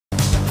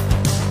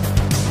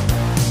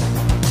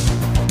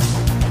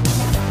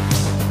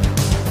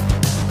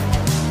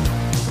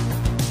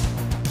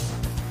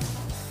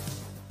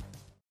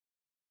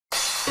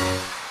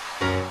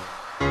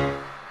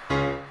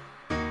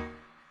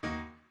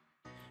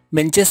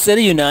Manchester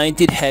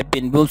United have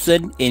been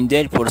boosted in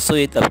their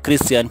pursuit of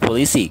Christian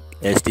Pulisic,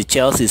 as the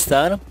Chelsea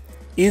star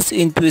is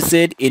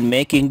interested in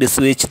making the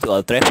switch to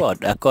Old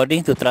Trafford,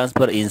 according to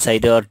transfer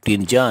insider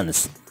Dean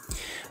Jones.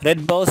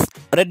 Red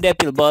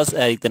Devil boss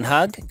Erik ten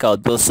Hag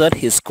called boosted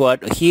his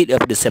squad ahead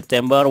of the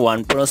September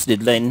 1 first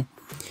deadline,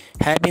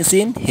 having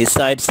seen his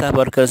side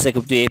suffer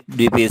consecutive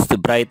defeats to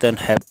Brighton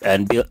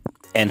and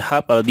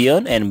Hove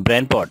Albion and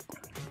Brentford.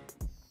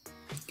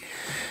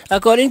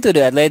 According to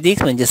The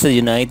Athletic, Manchester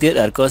United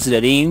are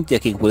considering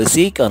taking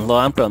Pulisic on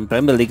loan from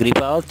Premier League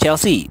rival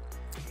Chelsea.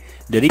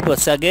 The report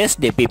suggests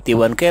the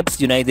 51 caps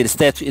United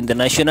States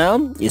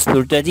international is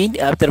frustrated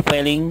after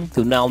failing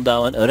to nail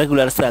down a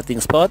regular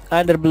starting spot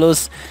under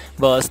Blues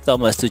boss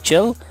Thomas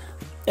Tuchel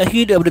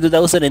ahead of the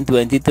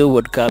 2022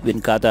 World Cup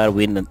in Qatar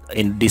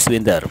in this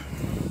winter.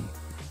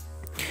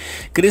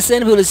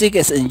 Christian Pulisic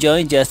has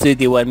enjoyed just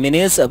 21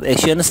 minutes of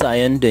action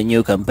since the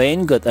new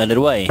campaign got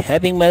underway,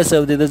 having made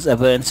substitute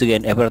appearances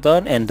against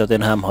Everton and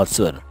Tottenham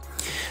Hotspur.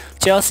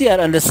 Chelsea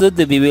are understood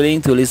to be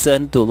willing to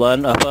listen to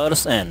loan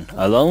offers and,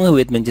 along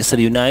with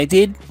Manchester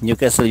United,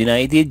 Newcastle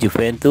United,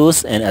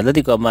 Juventus and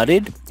Atletico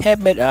Madrid,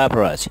 have made a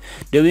approach.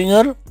 The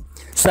winger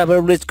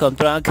sub-bridge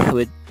contract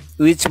which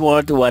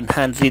worth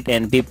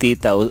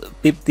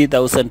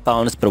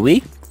 £150,000 per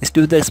week is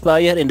due to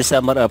expire in the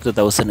summer of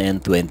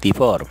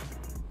 2024.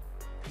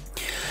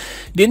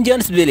 Dean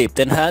Jones believes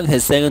Ten Hag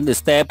has taken a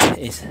step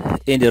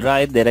in the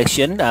right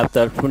direction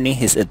after turning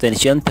his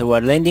attention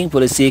toward landing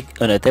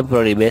Pulisic on a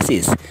temporary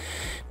basis.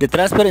 The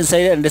transfer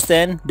insider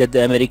understands that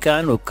the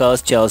American, who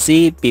cost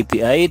Chelsea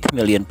 £58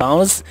 million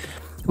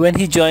when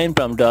he joined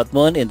from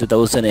Dortmund in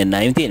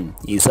 2019,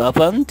 is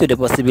open to the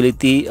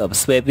possibility of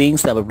swapping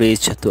Stamford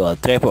Bridge to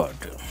Old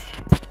Trafford.